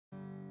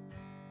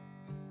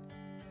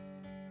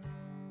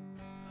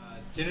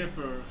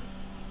Jennifer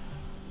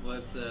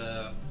was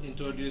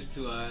introduced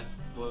to us,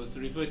 was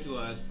referred to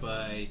us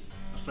by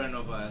a friend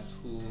of us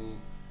who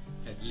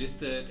has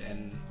listed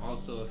and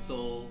also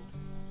sold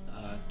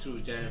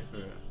through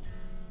Jennifer.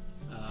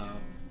 Uh,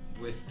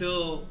 we're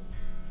still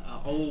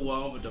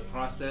overwhelmed with the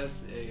process.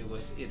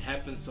 It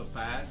happened so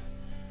fast,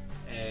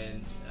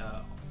 and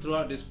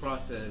throughout this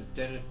process,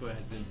 Jennifer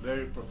has been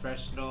very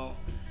professional,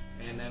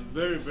 and I'm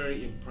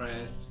very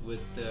impressed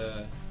with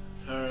her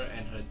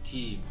and her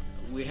team.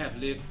 We have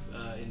lived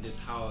in this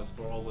house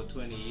for over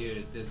 20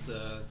 years.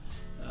 There's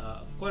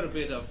quite a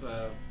bit of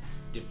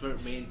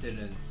deferred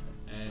maintenance,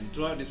 and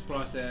throughout this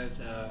process,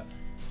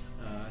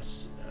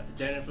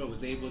 Jennifer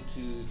was able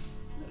to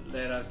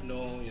let us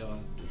know,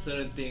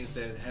 certain things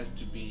that has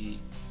to be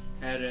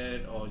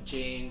added or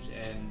changed,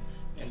 and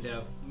there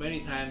are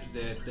many times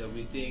that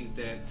we think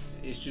that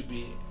it should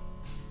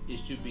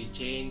be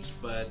changed,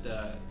 but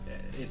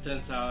it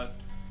turns out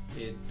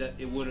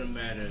it wouldn't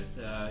matter.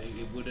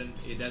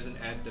 It doesn't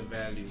add the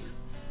value.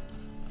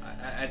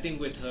 I think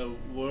with her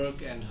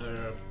work and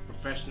her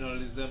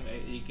professionalism,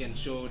 it can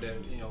show that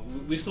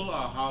we sold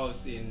our house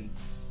in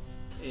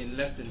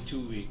less than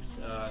 2 weeks.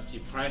 She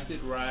priced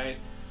it right.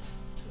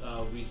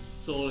 We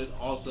sold it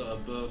also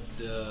above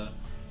the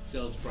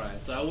sales price.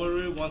 So I would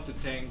really want to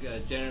thank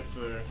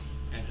Jennifer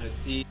and her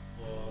team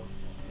for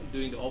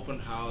doing the open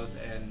house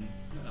and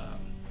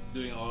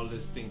doing all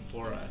this thing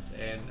for us.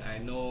 And I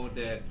know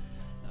that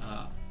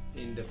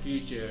in the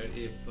future,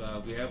 if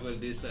we ever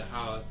list a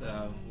house,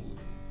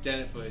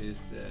 Jennifer is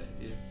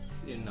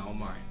in our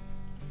mind.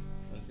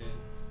 Okay.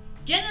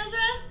 Jennifer,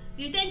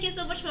 we thank you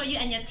so much for you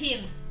and your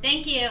team.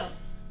 Thank you.